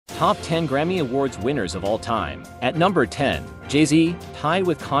Top 10 Grammy Awards winners of all time. At number 10, JayZ, tied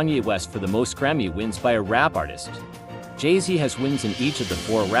with Kanye West for the most Grammy wins by a rap artist. JayZ has wins in each of the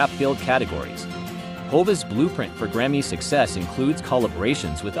 4 rap-filled categories. Hova's blueprint for Grammy success includes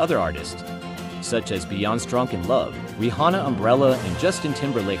collaborations with other artists, such as Beyoncé Drunk in Love, Rihanna Umbrella, and Justin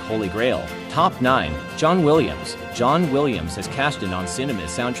Timberlake Holy Grail. Top 9, John Williams. John Williams has cashed in on cinema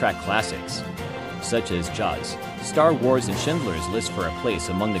soundtrack classics, such as JayZ, Star Wars, and Schindler's List for a place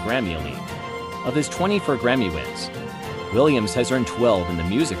among the Grammy elite. Of his 24 Grammy wins, Williams has earned 12 in the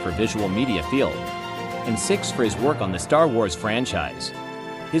music for visual media field, and 6 for his work on the Star Wars franchise.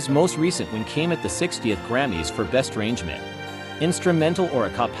 His most recent win came at the 60th Grammys for Best Arrangement, Instrumental or a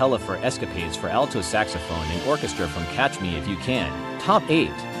cappella for Escapades for alto saxophone and orchestra from Catch Me If You Can. Top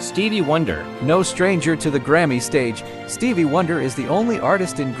 8, Stevie Wonder. No stranger to the Grammy stage, Stevie Wonder is the only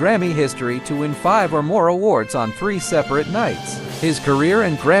artist in Grammy history to win 5 or more awards on 3 separate nights. His career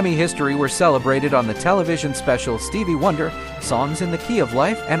and Grammy history were celebrated on the television special Stevie Wonder, Songs in the Key of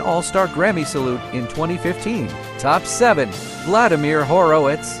Life and All-Star Grammy Salute in 2015. Top 7, Vladimir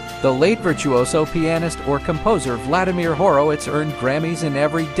Horowitz. The late virtuoso pianist or composer Vladimir Horowitz earned Grammys in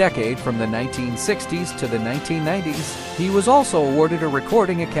every decade from the 1960s to the 1990s. He was also awarded a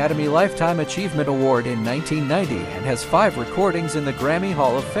Recording Academy Lifetime Achievement Award in 1990 and has 5 recordings in the Grammy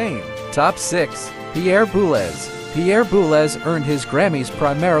Hall of Fame. Top 6, Pierre Boulez. Pierre Boulez earned his Grammys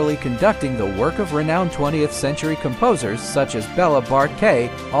primarily conducting the work of renowned 20th century composers such as Bela Bartok,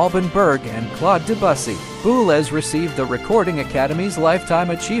 Alban Berg, and Claude Debussy. Boulez received the Recording Academy's Lifetime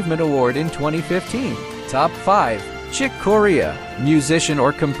Achievement Award in 2015. Top 5, Chick Corea. Musician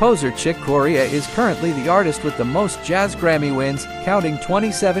or composer Chick Corea is currently the artist with the most jazz Grammy wins, counting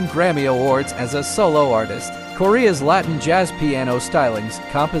 27 Grammy Awards as a solo artist. Corea's Latin jazz piano stylings,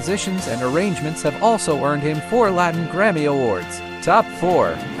 compositions, and arrangements have also earned him 4 Latin Grammy Awards. Top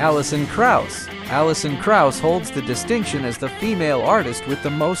 4, Alison Krauss. Alison Krauss holds the distinction as the female artist with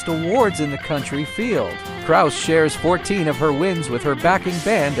the most awards in the country field. Krauss shares 14 of her wins with her backing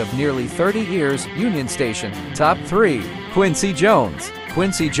band of nearly 30 years, Union Station. Top 3, Quincy Jones.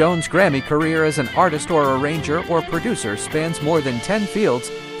 Quincy Jones' Grammy career as an artist or arranger or producer spans more than 10 fields,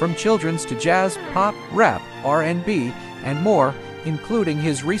 from children's to jazz, pop, rap, R&B, and more, including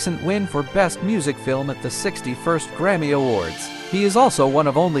his recent win for Best Music Film at the 61st Grammy Awards. He is also one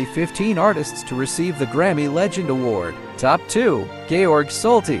of only 15 artists to receive the Grammy Legend Award. Top 2, Georg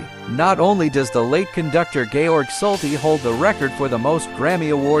Solti. Not only does the late conductor Georg Solti hold the record for the most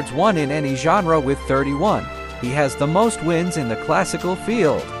Grammy Awards won in any genre with 31, he has the most wins in the classical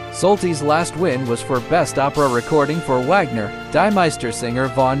field. Solti's last win was for Best Opera Recording for Wagner, Die Meistersinger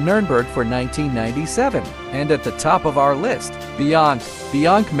von Nürnberg for 1997. And at the top of our list, Beyoncé.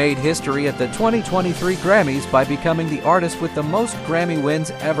 Beyoncé made history at the 2023 Grammys by becoming the artist with the most Grammy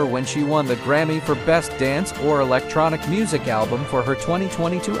wins ever when she won the Grammy for Best Dance or Electronic Music Album for her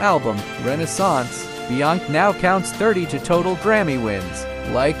 2022 album, Renaissance. Beyoncé now counts 30 total Grammy wins.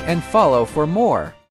 Like and follow for more.